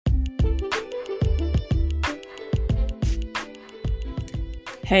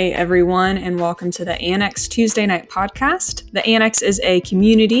Hey everyone, and welcome to the Annex Tuesday Night Podcast. The Annex is a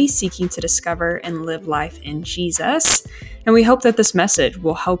community seeking to discover and live life in Jesus, and we hope that this message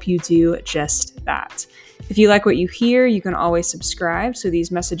will help you do just that. If you like what you hear, you can always subscribe so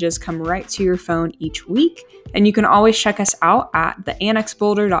these messages come right to your phone each week, and you can always check us out at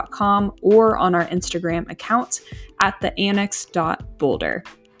theannexboulder.com or on our Instagram account at theannex.boulder.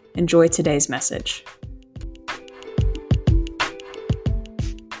 Enjoy today's message.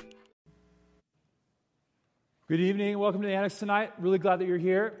 Good evening. Welcome to the Annex tonight. Really glad that you're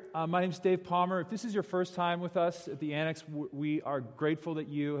here. My name is Dave Palmer. If this is your first time with us at the Annex, we are grateful that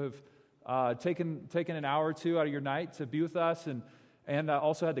you have taken an hour or two out of your night to be with us and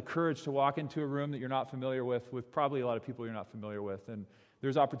also had the courage to walk into a room that you're not familiar with probably a lot of people you're not familiar with. And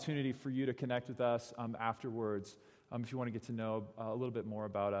there's opportunity for you to connect with us afterwards if you want to get to know a little bit more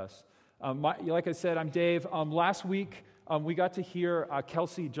about us. Like I said, I'm Dave. Last week, we got to hear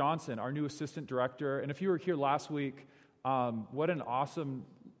Kelsey Johnson, our new assistant director. And if you were here last week, what an awesome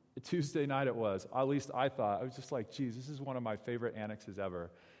Tuesday night it was. At least I thought. I was just like, geez, this is one of my favorite annexes ever.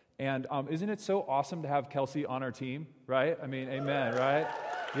 And isn't it so awesome to have Kelsey on our team, right? I mean, amen, right?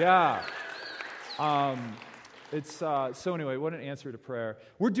 Yeah. So anyway, what an answer to prayer.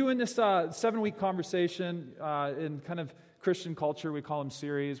 We're doing this 7-week conversation in kind of Christian culture. We call them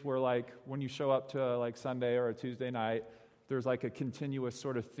series, where like when you show up to like Sunday or a Tuesday night, there's like a continuous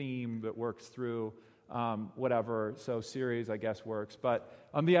sort of theme that works through whatever. So series, I guess, works. But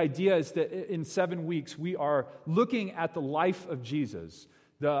the idea is that in 7 weeks, we are looking at the life of Jesus,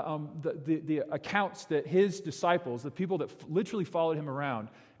 the accounts that his disciples, the people that literally followed him around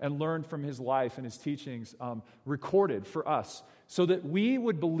and learned from his life and his teachings, recorded for us, so that we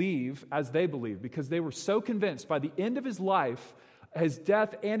would believe as they believed, because they were so convinced by the end of his life, his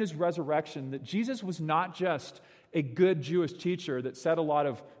death and his resurrection, that Jesus was not just a good Jewish teacher that said a lot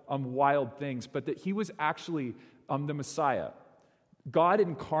of wild things, but that he was actually the Messiah, God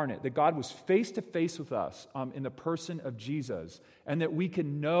incarnate, that God was face to face with us in the person of Jesus, and that we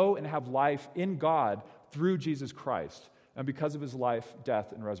can know and have life in God through Jesus Christ, and because of his life,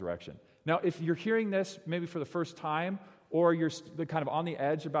 death, and resurrection. Now, if you're hearing this maybe for the first time, or you're kind of on the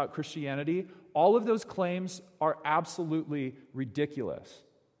edge about Christianity, all of those claims are absolutely ridiculous.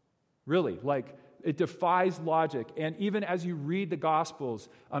 Really, like, it defies logic. And even as you read the Gospels,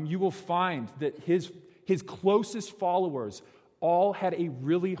 you will find that his closest followers all had a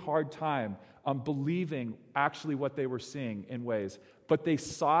really hard time believing actually what they were seeing in ways. But they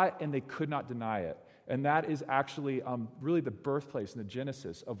saw it and they could not deny it. And that is actually really the birthplace and the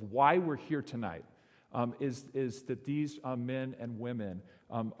genesis of why we're here tonight, is that these men and women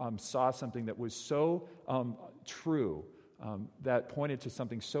saw something that was so true, that pointed to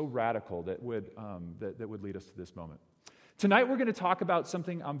something so radical that would lead us to this moment. Tonight we're going to talk about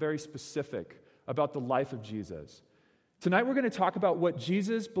something very specific about the life of Jesus. Tonight we're going to talk about what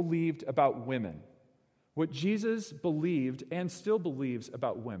Jesus believed about women, what Jesus believed and still believes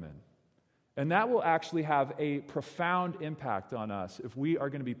about women. And that will actually have a profound impact on us if we are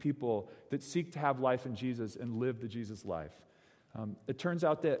going to be people that seek to have life in Jesus and live the Jesus life. It turns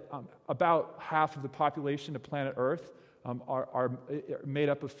out that about half of the population of planet Earth are made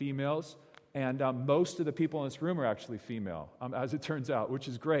up of females, and most of the people in this room are actually female, as it turns out, which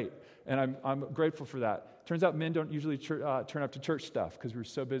is great, and I'm grateful for that. Turns out men don't usually turn up to church stuff because we're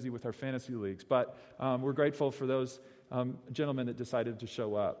so busy with our fantasy leagues, but we're grateful for those gentlemen that decided to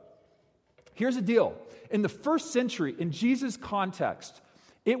show up. Here's the deal. In the first century, in Jesus' context,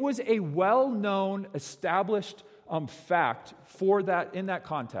 it was a well-known, established fact for that, in that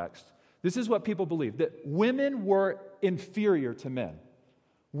context. This is what people believed, that women were inferior to men.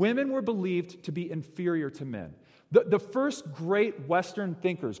 Women were believed to be inferior to men. The first great Western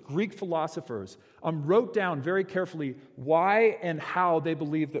thinkers, Greek philosophers, wrote down very carefully why and how they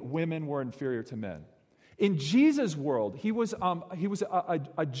believed that women were inferior to men. In Jesus' world, he was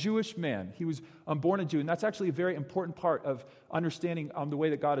a Jewish man. He was born a Jew, and that's actually a very important part of understanding the way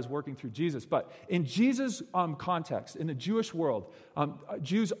that God is working through Jesus. But in Jesus' context, in the Jewish world,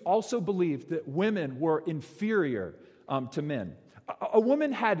 Jews also believed that women were inferior to men. A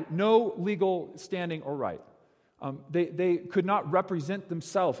woman had no legal standing or right. They could not represent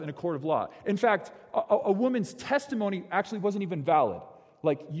themselves in a court of law. In fact, a woman's testimony actually wasn't even valid.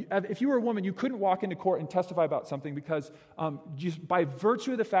 Like, if you were a woman, you couldn't walk into court and testify about something because just by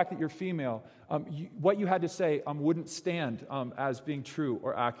virtue of the fact that you're female, what you had to say wouldn't stand as being true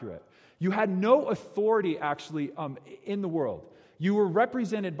or accurate. You had no authority, actually, in the world. You were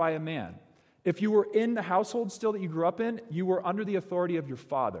represented by a man. If you were in the household still that you grew up in, you were under the authority of your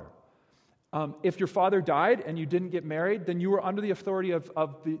father. If your father died and you didn't get married, then you were under the authority of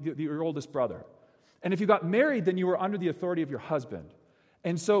your oldest brother. And if you got married, then you were under the authority of your husband.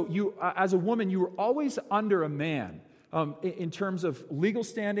 And so you, as a woman, you were always under a man in terms of legal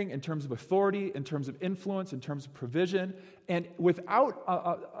standing, in terms of authority, in terms of influence, in terms of provision. And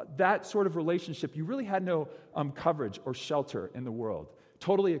without that sort of relationship, you really had no coverage or shelter in the world,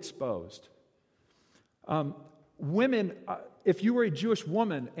 totally exposed. Women, if you were a Jewish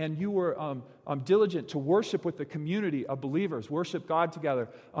woman and you were diligent to worship with the community of believers, worship God together,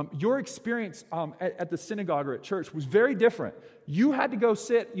 your experience at the synagogue or at church was very different. You had to go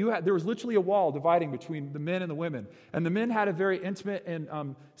sit, there was literally a wall dividing between the men and the women. And the men had a very intimate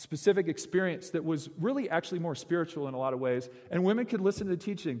and specific experience that was really actually more spiritual in a lot of ways. And women could listen to the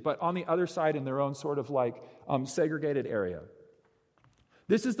teaching, but on the other side in their own sort of like segregated area.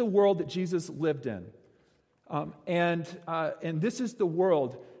 This is the world that Jesus lived in. And this is the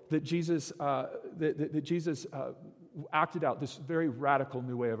world that Jesus acted out, this very radical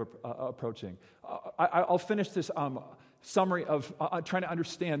new way of approaching. I'll finish this summary of trying to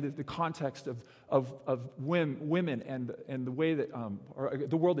understand the context of women and the way that, or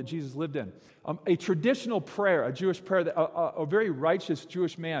the world that Jesus lived in. A traditional prayer, a Jewish prayer that a very righteous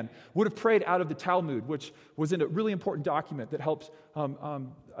Jewish man would have prayed out of the Talmud, which was a really important document that helps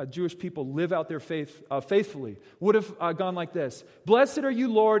Jewish people live out their faith faithfully, would have gone like this: "Blessed are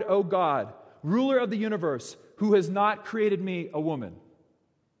you, Lord, O God, ruler of the universe, who has not created me a woman."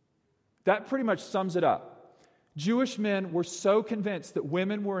 That pretty much sums it up. Jewish men were so convinced that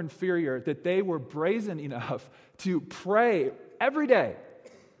women were inferior that they were brazen enough to pray every day,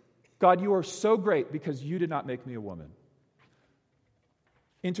 "God, you are so great because you did not make me a woman."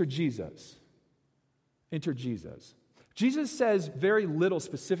 Enter Jesus. Enter Jesus. Jesus says very little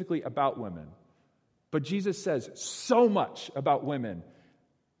specifically about women, but Jesus says so much about women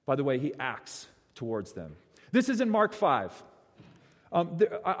by the way he acts towards them. This is in Mark 5.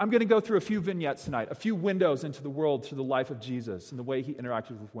 I'm going to go through a few vignettes tonight, a few windows into the world through the life of Jesus and the way he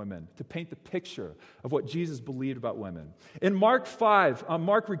interacted with women, to paint the picture of what Jesus believed about women. In Mark 5,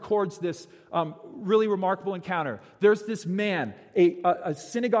 Mark records this really remarkable encounter. There's this man, a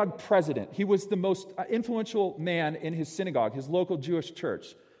synagogue president. He was the most influential man in his synagogue, his local Jewish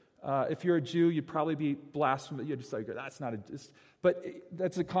church. If you're a Jew, you'd probably be blasphemous. You're just like, that's not a... But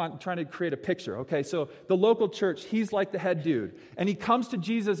that's trying to create a picture, okay? So the local church, he's like the head dude. And he comes to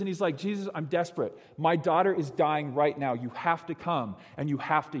Jesus and he's like, "Jesus, I'm desperate. My daughter is dying right now. You have to come and you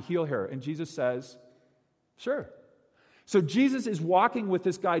have to heal her." And Jesus says, "Sure." So Jesus is walking with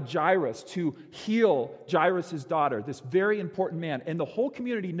this guy Jairus to heal Jairus' daughter, this very important man. And the whole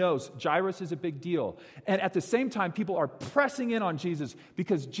community knows Jairus is a big deal. And at the same time, people are pressing in on Jesus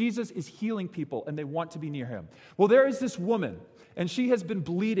because Jesus is healing people and they want to be near him. Well, there is this woman, and she has been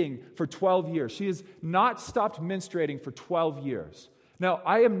bleeding for 12 years. She has not stopped menstruating for 12 years. Now,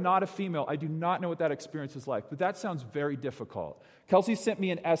 I am not a female. I do not know what that experience is like, but that sounds very difficult. Kelsey sent me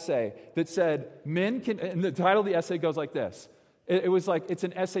an essay that said, men can, and the title of the essay goes like this. It was like, it's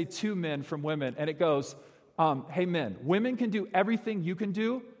an essay to men from women, and it goes, "Hey men, women can do everything you can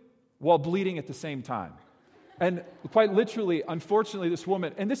do while bleeding at the same time." And quite literally, unfortunately, this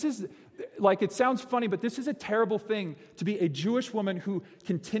woman, and this is, like, it sounds funny, but this is a terrible thing to be a Jewish woman who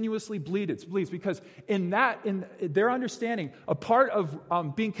continuously bleeds, because in their understanding, a part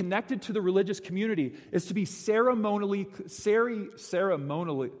of being connected to the religious community is to be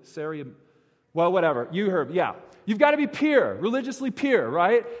whatever, you heard, yeah. You've got to be pure, religiously pure,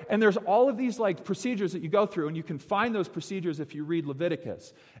 right? And there's all of these like procedures that you go through, and you can find those procedures if you read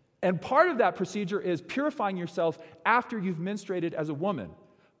Leviticus. And part of that procedure is purifying yourself after you've menstruated as a woman.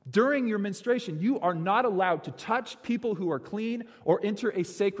 During your menstruation, you are not allowed to touch people who are clean or enter a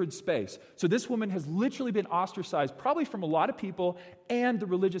sacred space. So this woman has literally been ostracized, probably from a lot of people and the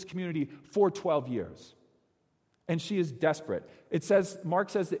religious community, for 12 years. And she is desperate. It says,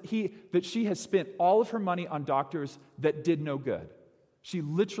 Mark says that she has spent all of her money on doctors that did no good. She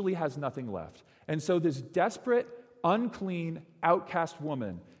literally has nothing left. And so this desperate, unclean, outcast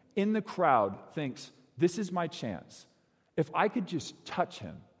woman in the crowd thinks, "This is my chance. If I could just touch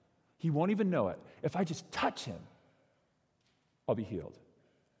him, he won't even know it. If I just touch him, I'll be healed."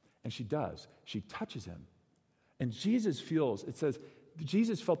 And she does. She touches him. And Jesus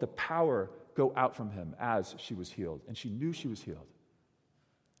felt the power go out from him as she was healed. And she knew she was healed.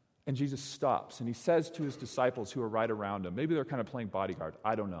 And Jesus stops and he says to his disciples who are right around him, maybe they're kind of playing bodyguard,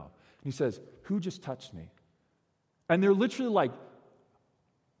 I don't know. And he says, "Who just touched me?" And they're literally like,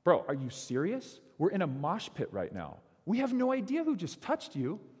 "Bro, are you serious? We're in a mosh pit right now. We have no idea who just touched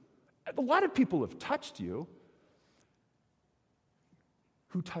you. A lot of people have touched you."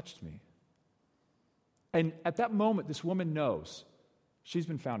 "Who touched me?" And at that moment, this woman knows she's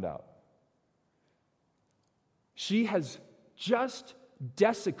been found out. She has just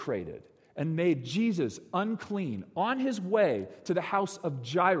desecrated and made Jesus unclean on his way to the house of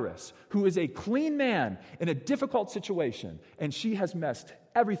Jairus, who is a clean man in a difficult situation, and she has messed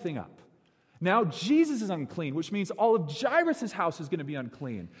everything up. Now Jesus is unclean, which means all of Jairus' house is going to be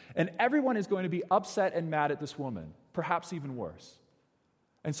unclean, and everyone is going to be upset and mad at this woman, perhaps even worse.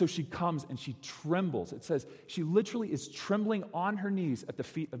 And so she comes and she trembles. It says she literally is trembling on her knees at the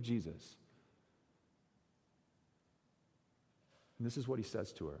feet of Jesus. And this is what he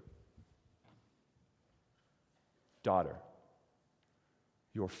says to her. Daughter,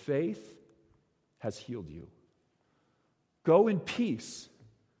 your faith has healed you. Go in peace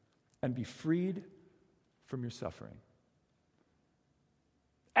and be freed from your suffering.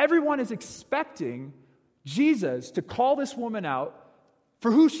 Everyone is expecting Jesus to call this woman out for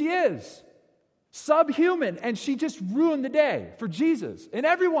who she is, subhuman, and she just ruined the day for Jesus and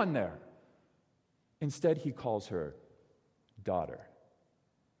everyone there. Instead, he calls her daughter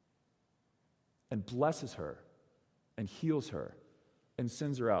and blesses her and heals her and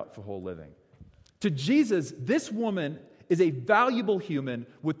sends her out for whole living. To Jesus, this woman is a valuable human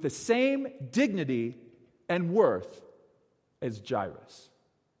with the same dignity and worth as Jairus.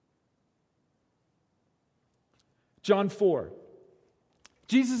 John 4.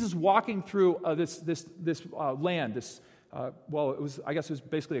 Jesus is walking through this land, it was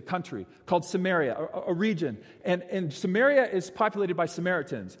basically a country called Samaria, a region. And Samaria is populated by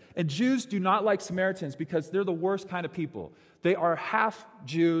Samaritans. And Jews do not like Samaritans because they're the worst kind of people. They are half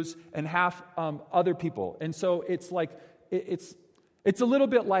Jews and half other people. And so it's like, it's a little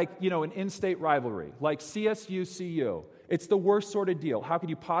bit like, an in-state rivalry, like CSU-CU. It's the worst sort of deal. How could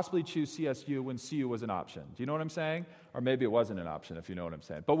you possibly choose CSU when CU was an option? Do you know what I'm saying? Or maybe it wasn't an option, if you know what I'm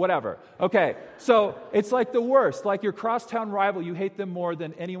saying. But whatever. Okay, so it's like the worst. Like your crosstown rival, you hate them more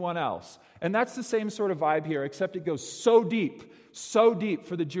than anyone else. And that's the same sort of vibe here, except it goes so deep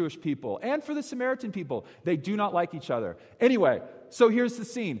for the Jewish people and for the Samaritan people. They do not like each other. Anyway, so here's the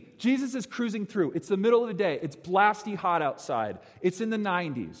scene. Jesus is cruising through. It's the middle of the day. It's blasty hot outside. It's in the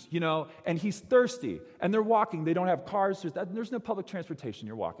 90s, and he's thirsty. And they're walking. They don't have cars. There's no public transportation.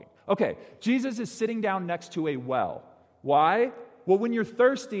 You're walking. Okay, Jesus is sitting down next to a well. Why? Well, when you're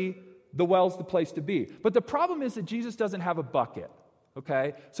thirsty, the well's the place to be. But the problem is that Jesus doesn't have a bucket.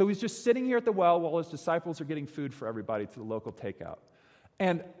 Okay? So he's just sitting here at the well while his disciples are getting food for everybody to the local takeout.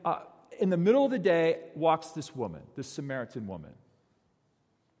 And in the middle of the day walks this woman, this Samaritan woman.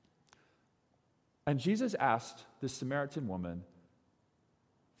 And Jesus asked this Samaritan woman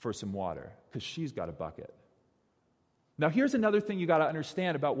for some water because she's got a bucket. Now, here's another thing you got to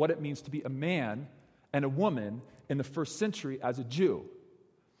understand about what it means to be a man and a woman in the first century as a Jew.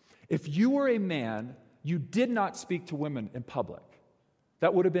 If you were a man, you did not speak to women in public.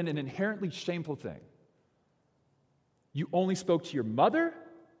 That would have been an inherently shameful thing. You only spoke to your mother,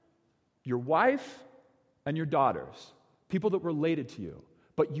 your wife, and your daughters, people that were related to you.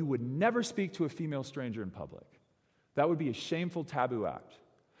 But you would never speak to a female stranger in public. That would be a shameful taboo act.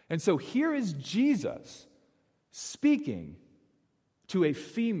 And so here is Jesus speaking to a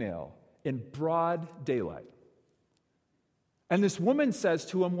female in broad daylight. And this woman says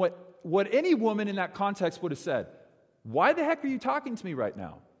to him what any woman in that context would have said. Why the heck are you talking to me right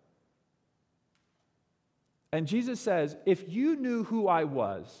now? And Jesus says, if you knew who I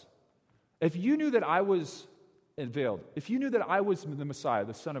was, if you knew that I was veiled, if you knew that I was the Messiah,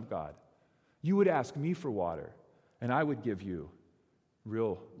 the Son of God, you would ask me for water, and I would give you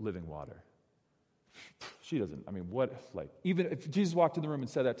real living water. She doesn't, even if Jesus walked in the room and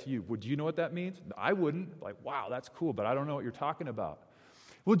said that to you, would you know what that means? I wouldn't. Wow, that's cool, but I don't know what you're talking about.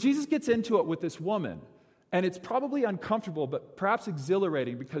 Well, Jesus gets into it with this woman, and it's probably uncomfortable, but perhaps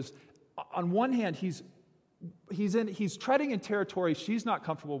exhilarating, because on one hand, he's treading in territory she's not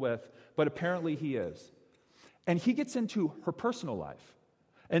comfortable with, but apparently he is. And he gets into her personal life.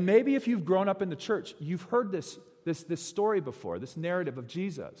 And maybe if you've grown up in the church, you've heard this story before, this narrative of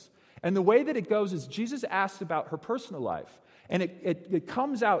Jesus. And the way that it goes is Jesus asks about her personal life. And it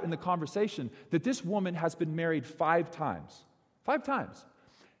comes out in the conversation that this woman has been married 5 times. 5 times.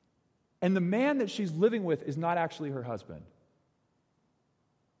 And the man that she's living with is not actually her husband.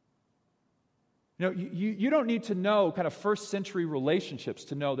 You don't need to know kind of first century relationships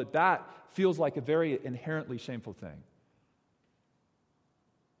to know that feels like a very inherently shameful thing.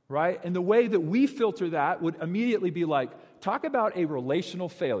 Right? And the way that we filter that would immediately be like, talk about a relational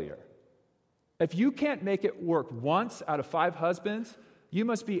failure. If you can't make it work once out of 5 husbands, you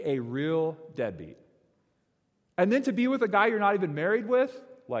must be a real deadbeat. And then to be with a guy you're not even married with,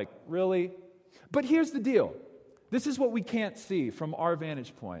 like, really? But here's the deal. This is what we can't see from our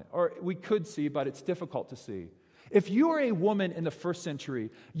vantage point, or we could see, but it's difficult to see. If you were a woman in the first century,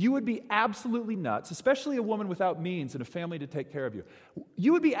 you would be absolutely nuts, especially a woman without means and a family to take care of you.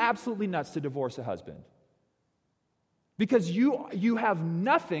 You would be absolutely nuts to divorce a husband. Because you have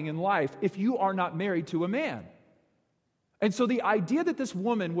nothing in life if you are not married to a man. And so the idea that this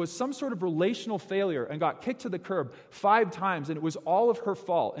woman was some sort of relational failure and got kicked to the curb 5 times and it was all of her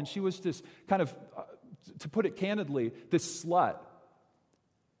fault and she was this kind of, to put it candidly, this slut,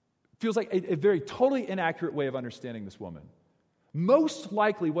 feels like a very totally inaccurate way of understanding this woman. Most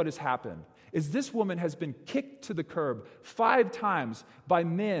likely what has happened is this woman has been kicked to the curb 5 times by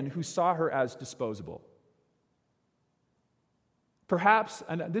men who saw her as disposable. Perhaps,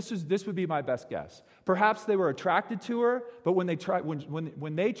 and this would be my best guess, perhaps they were attracted to her, but when they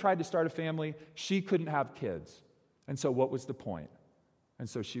tried to start a family, she couldn't have kids. And so what was the point? And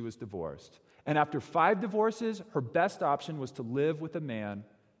so she was divorced. And after 5 divorces, her best option was to live with a man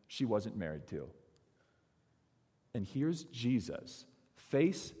she wasn't married to. And here's Jesus,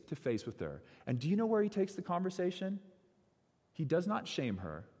 face to face with her. And do you know where he takes the conversation? He does not shame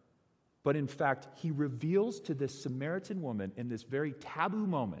her. But in fact, he reveals to this Samaritan woman in this very taboo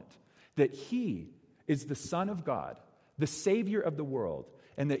moment that he is the Son of God, the Savior of the world,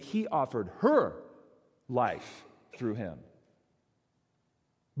 and that he offered her life through him.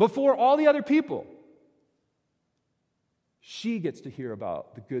 Before all the other people, she gets to hear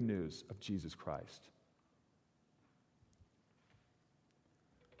about the good news of Jesus Christ.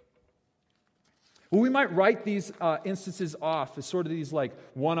 Well, we might write these instances off as sort of these like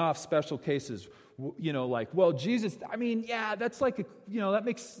one-off special cases, like, well, Jesus, I mean, yeah, that's like,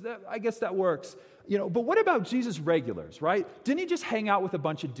 I guess that works. But what about Jesus regulars, right? Didn't he just hang out with a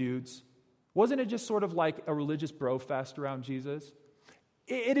bunch of dudes? Wasn't it just sort of like a religious bro fest around Jesus?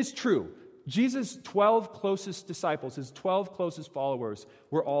 It is true. Jesus' 12 closest disciples, his 12 closest followers,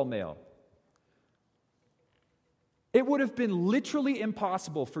 were all male. It would have been literally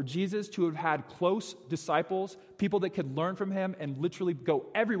impossible for Jesus to have had close disciples, people that could learn from him and literally go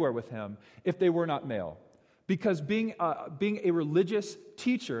everywhere with him, if they were not male. Because being a religious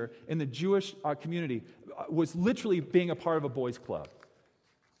teacher in the Jewish community was literally being a part of a boys' club.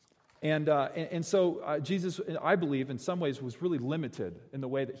 And so Jesus, I believe, in some ways was really limited in the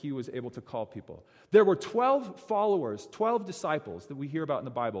way that he was able to call people. There were 12 followers, 12 disciples that we hear about in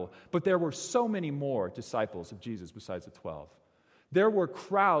the Bible, but there were so many more disciples of Jesus besides the 12. There were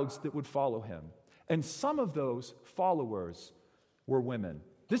crowds that would follow him, and some of those followers were women.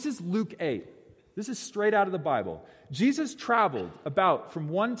 This is Luke 8. This is straight out of the Bible. Jesus traveled about from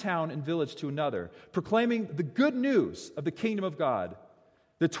one town and village to another, proclaiming the good news of the kingdom of God.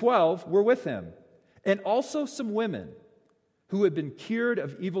 The 12 were with him, and also some women who had been cured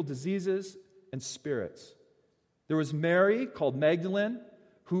of evil diseases and spirits. There was Mary, called Magdalene,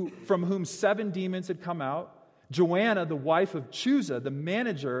 from whom 7 demons had come out. Joanna, the wife of Chuza, the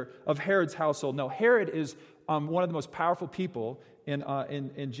manager of Herod's household. Now, Herod is one of the most powerful people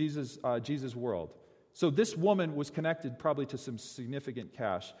in Jesus' world. So this woman was connected probably to some significant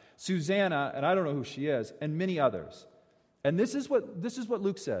cash. Susanna, and I don't know who she is, and many others. And this is what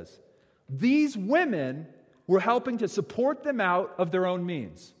Luke says. These women were helping to support them out of their own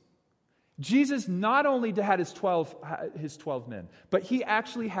means. Jesus not only had his 12 men, but he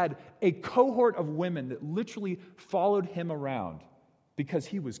actually had a cohort of women that literally followed him around because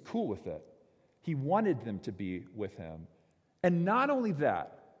he was cool with it. He wanted them to be with him. And not only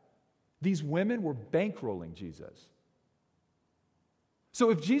that, these women were bankrolling Jesus. So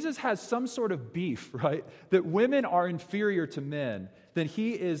if Jesus has some sort of beef, right, that women are inferior to men, then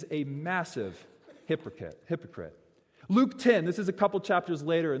he is a massive hypocrite. Luke 10, this is a couple chapters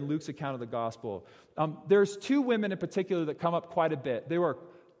later in Luke's account of the gospel. There's 2 women in particular that come up quite a bit. They were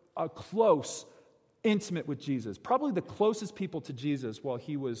close, intimate with Jesus. Probably the closest people to Jesus while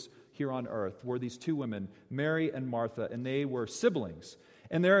he was here on earth were these 2 women, Mary and Martha, and they were siblings.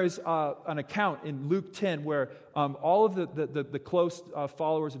 And there is an account in Luke 10 where all of the close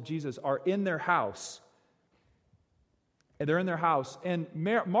followers of Jesus are in their house. And they're in their house. And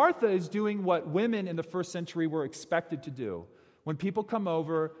Martha is doing what women in the first century were expected to do. When people come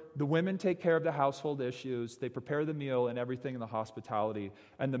over, the women take care of the household issues. They prepare the meal and everything in the hospitality.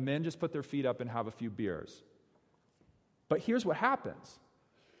 And the men just put their feet up and have a few beers. But here's what happens,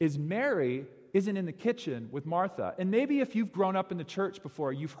 is Mary isn't in the kitchen with Martha. And maybe if you've grown up in the church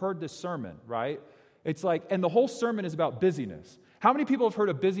before, you've heard this sermon, right? It's like, and the whole sermon is about busyness. How many people have heard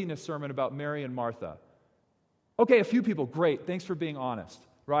a busyness sermon about Mary and Martha? Okay, a few people. Great. Thanks for being honest,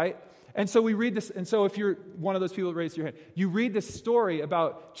 right? And so we read this, and so if you're one of those people that raised your hand, you read this story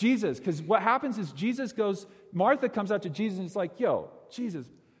about Jesus, because what happens is Martha comes out to Jesus and is like, yo, Jesus,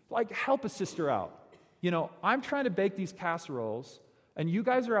 like, help a sister out. I'm trying to bake these casseroles, and you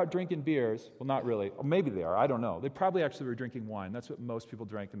guys are out drinking beers. Well, not really. Or maybe they are. I don't know. They probably actually were drinking wine. That's what most people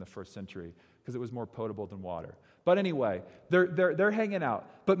drank in the first century, because it was more potable than water. But anyway, they're hanging out.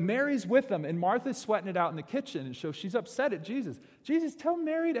 But Mary's with them, and Martha's sweating it out in the kitchen, and so she's upset at Jesus. Jesus, tell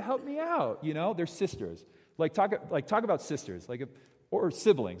Mary to help me out. They're sisters. Talk about sisters, or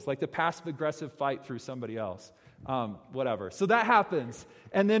siblings, like the passive-aggressive fight through somebody else. Whatever. So that happens.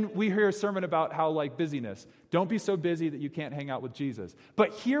 And then we hear a sermon about how, busyness. Don't be so busy that you can't hang out with Jesus.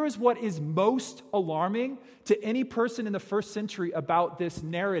 But here is what is most alarming to any person in the first century about this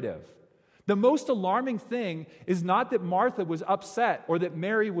narrative. The most alarming thing is not that Martha was upset or that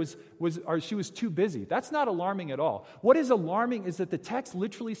Mary was too busy. That's not alarming at all. What is alarming is that the text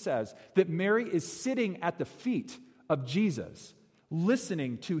literally says that Mary is sitting at the feet of Jesus,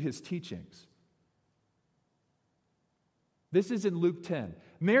 listening to his teachings. This is in Luke 10.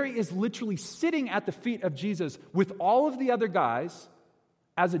 Mary is literally sitting at the feet of Jesus with all of the other guys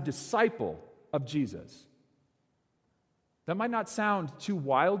as a disciple of Jesus. That might not sound too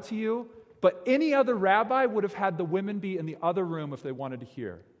wild to you, but any other rabbi would have had the women be in the other room if they wanted to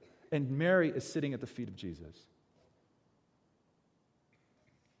hear. And Mary is sitting at the feet of Jesus.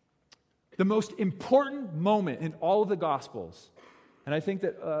 The most important moment in all of the Gospels, and I think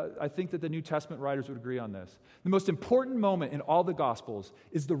that the New Testament writers would agree on this. The most important moment in all the Gospels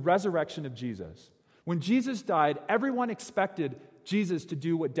is the resurrection of Jesus. When Jesus died, everyone expected Jesus to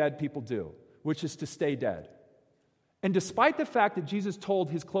do what dead people do, which is to stay dead. And despite the fact that Jesus told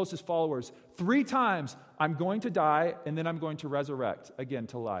his closest followers 3 times, I'm going to die and then I'm going to resurrect again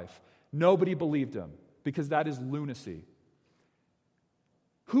to life, nobody believed him because that is lunacy.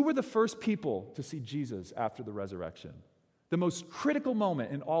 Who were the first people to see Jesus after the resurrection? The most critical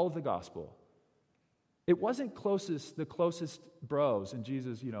moment in all of the gospel. It wasn't the closest bros in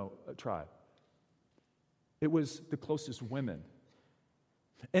Jesus' tribe. It was the closest women.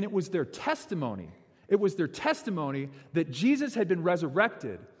 And it was their testimony. It was their testimony that Jesus had been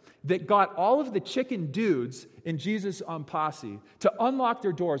resurrected that got all of the chicken dudes in Jesus' posse to unlock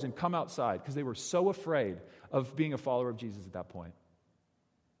their doors and come outside because they were so afraid of being a follower of Jesus at that point.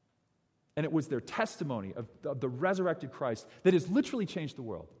 And it was their testimony of the resurrected Christ that has literally changed the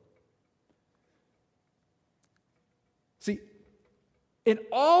world. See, in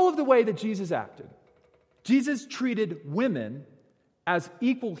all of the way that Jesus acted, Jesus treated women as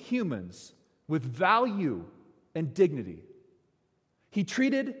equal humans with value and dignity. He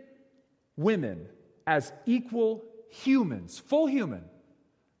treated women as equal humans, full human,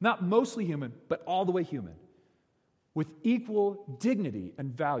 not mostly human, but all the way human, with equal dignity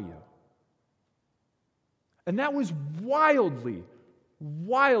and value. And that was wildly,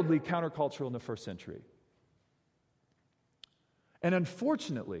 wildly countercultural in the first century. And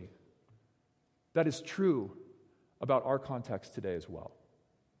unfortunately, that is true about our context today as well.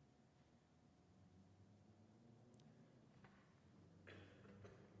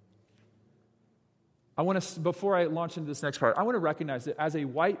 Before I launch into this next part, I want to recognize that as a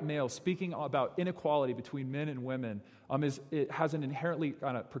white male speaking about inequality between men and women, it has an inherently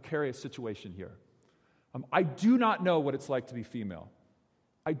kind of precarious situation here. I do not know what it's like to be female.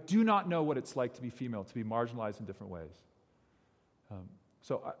 I do not know what it's like to be female, to be marginalized in different ways.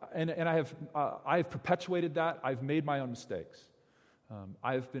 I have perpetuated that. I've made my own mistakes.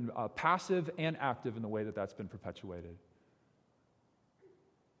 I've been passive and active in the way that that's been perpetuated.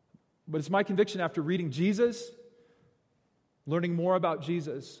 But it's my conviction after reading Jesus, learning more about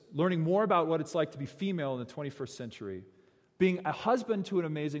Jesus, learning more about what it's like to be female in the 21st century, being a husband to an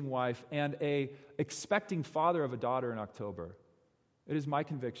amazing wife, and a expecting father of a daughter in October. It is my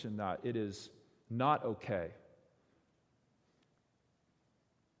conviction that it is not okay.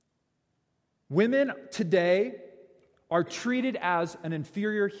 Women today are treated as an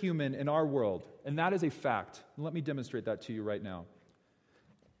inferior human in our world, and that is a fact. Let me demonstrate that to you right now.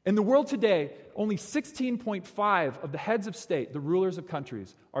 In the world today, only 16.5 of the heads of state, the rulers of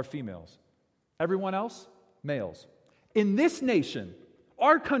countries, are females. Everyone else, males. In this nation,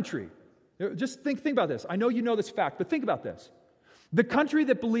 our country, just think about this. I know you know this fact, but think about this. The country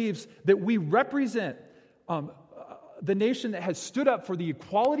that believes that we represent the nation that has stood up for the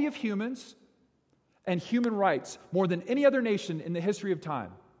equality of humans and human rights more than any other nation in the history of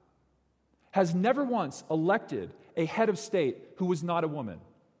time has never once elected a head of state who was not a woman.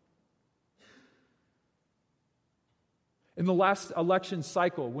 In the last election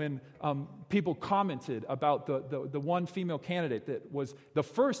cycle, when people commented about the one female candidate that was the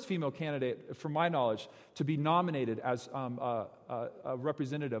first female candidate, from my knowledge, to be nominated as a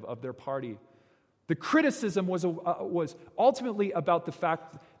representative of their party, the criticism was ultimately about the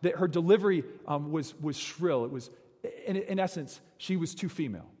fact that her delivery was shrill. It was, in essence, she was too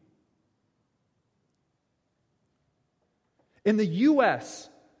female. In the U.S.,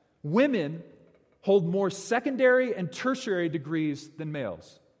 women hold more secondary and tertiary degrees than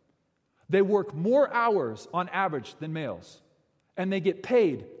males. They work more hours on average than males, and they get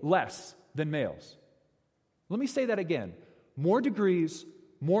paid less than males. Let me say that again. More degrees,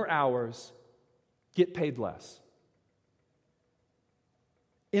 more hours, get paid less.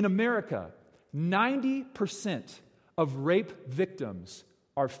 In America, 90% of rape victims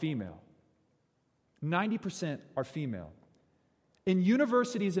are female. 90% are female. In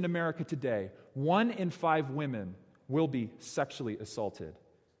universities in America today, 1 in 5 women will be sexually assaulted.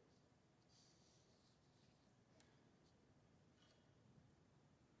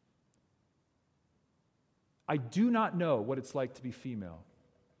 I do not know what it's like to be female,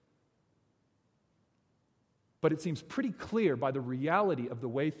 but it seems pretty clear by the reality of the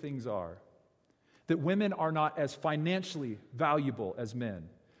way things are that women are not as financially valuable as men.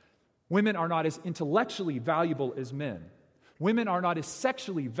 Women are not as intellectually valuable as men. Women are not as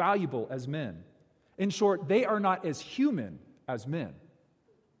sexually valuable as men. In short, they are not as human as men.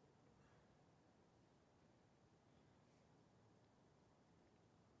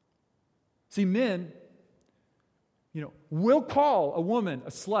 See, men, will call a woman a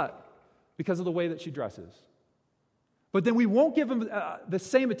slut because of the way that she dresses. But then we won't give them the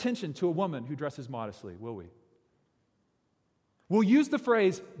same attention to a woman who dresses modestly, will we? We'll use the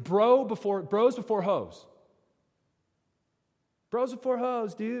phrase bros before hoes. Bros before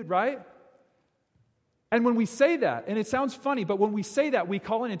hoes, dude, right? And when we say that, and it sounds funny, but when we say that, we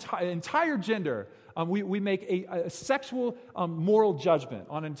call an entire gender, we make a sexual moral judgment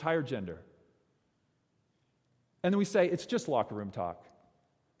on an entire gender. And then we say, it's just locker room talk.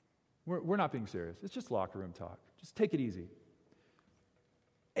 We're not being serious. It's just locker room talk. Just take it easy.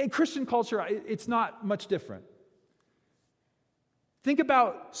 In Christian culture, it's not much different. Think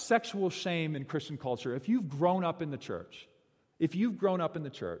about sexual shame in Christian culture. If you've grown up in the church,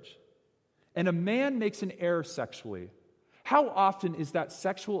 and a man makes an error sexually, how often is that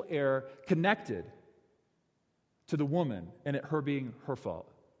sexual error connected to the woman and it her being her fault?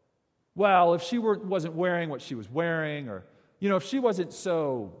 Well, if she wasn't wearing what she was wearing, or, if she wasn't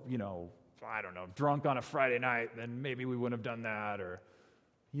so, drunk on a Friday night, then maybe we wouldn't have done that, or,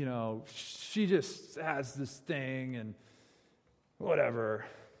 she just has this thing and whatever.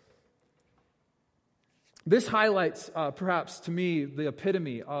 This highlights, perhaps to me, the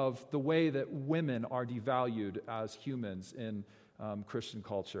epitome of the way that women are devalued as humans in Christian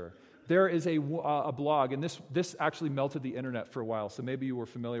culture. There is a blog, and this actually melted the internet for a while, so maybe you were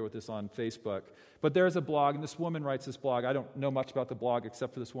familiar with this on Facebook. But there's a blog, and this woman writes this blog. I don't know much about the blog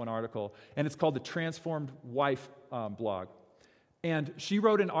except for this one article, and it's called the Transformed Wife blog. And she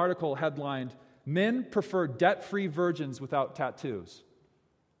wrote an article headlined, "Men Prefer Debt-Free Virgins Without Tattoos."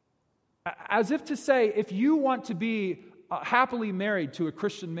 As if to say, if you want to be happily married to a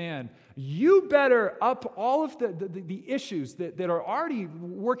Christian man, you better up all of the issues that are already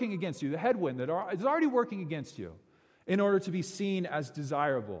working against you, the headwind that is already working against you, in order to be seen as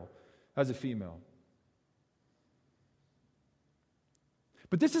desirable as a female.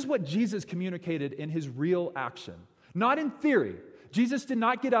 But this is what Jesus communicated in his real action, not in theory. Jesus did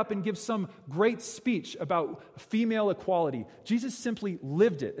not get up and give some great speech about female equality. Jesus simply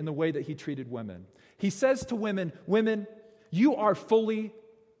lived it in the way that he treated women. He says to women, you are fully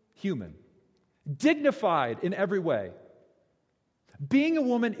human, dignified in every way. Being a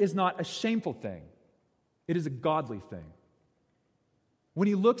woman is not a shameful thing. It is a godly thing. When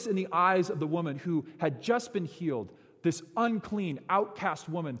he looks in the eyes of the woman who had just been healed, this unclean, outcast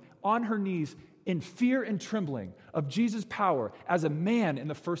woman on her knees in fear and trembling of Jesus' power as a man in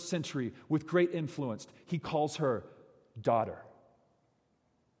the first century with great influence, he calls her daughter,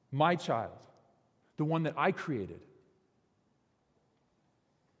 my child, the one that I created.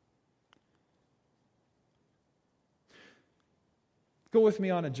 Go with me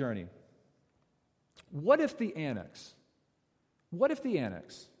on a journey. What if the annex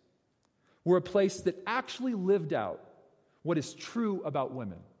were a place that actually lived out what is true about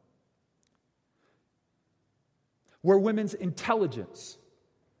women? Where women's intelligence,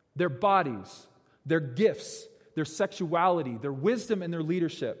 their bodies, their gifts, their sexuality, their wisdom, and their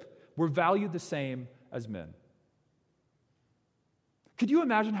leadership were valued the same as men. Could you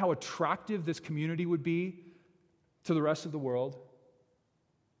imagine how attractive this community would be to the rest of the world.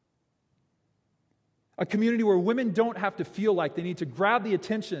 A community where women don't have to feel like they need to grab the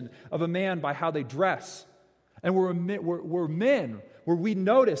attention of a man by how they dress. And we're men, where we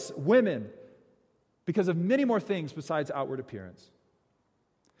notice women because of many more things besides outward appearance.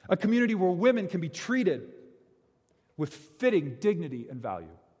 A community where women can be treated with fitting dignity and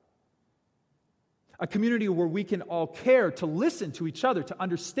value. A community where we can all care to listen to each other, to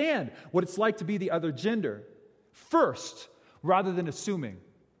understand what it's like to be the other gender first, rather than assuming,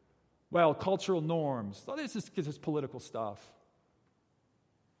 well, cultural norms, this is political stuff.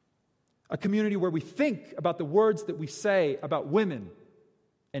 A community where we think about the words that we say about women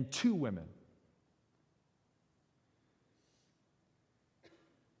and to women.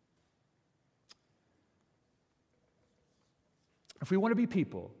 If we want to be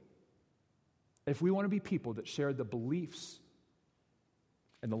people that share the beliefs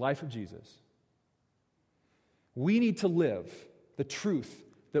and the life of Jesus, we need to live the truth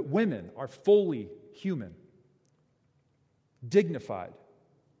that women are fully human, dignified,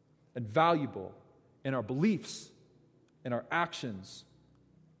 and valuable in our beliefs, in our actions,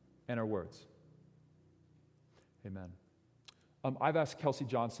 and our words. Amen. I've asked Kelsey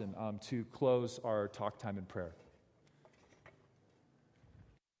Johnson to close our talk time in prayer.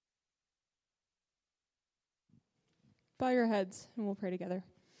 Bow your heads and we'll pray together.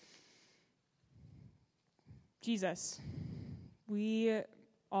 Jesus, we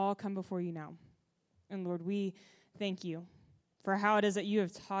all come before you now. And Lord, we thank you for how it is that you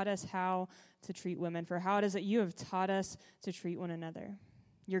have taught us how to treat women, for how it is that you have taught us to treat one another.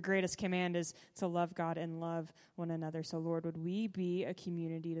 Your greatest command is to love God and love one another. So Lord, would we be a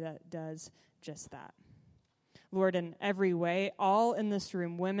community that does just that? Lord, in every way, all in this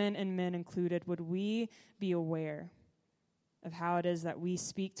room, women and men included, would we be aware of how it is that we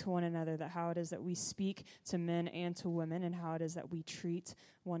speak to one another, that how it is that we speak to men and to women, and how it is that we treat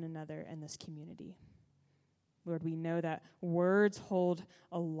one another in this community. Lord, we know that words hold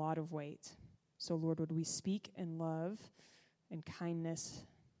a lot of weight. So, Lord, would we speak in love and kindness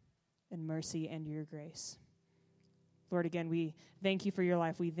and mercy and your grace. Lord, again, we thank you for your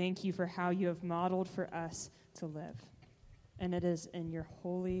life. We thank you for how you have modeled for us to live. And it is in your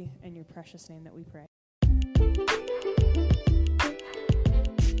holy and your precious name that we pray.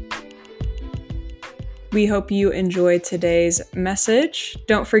 We hope you enjoyed today's message.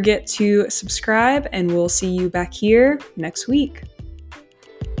 Don't forget to subscribe, and we'll see you back here next week.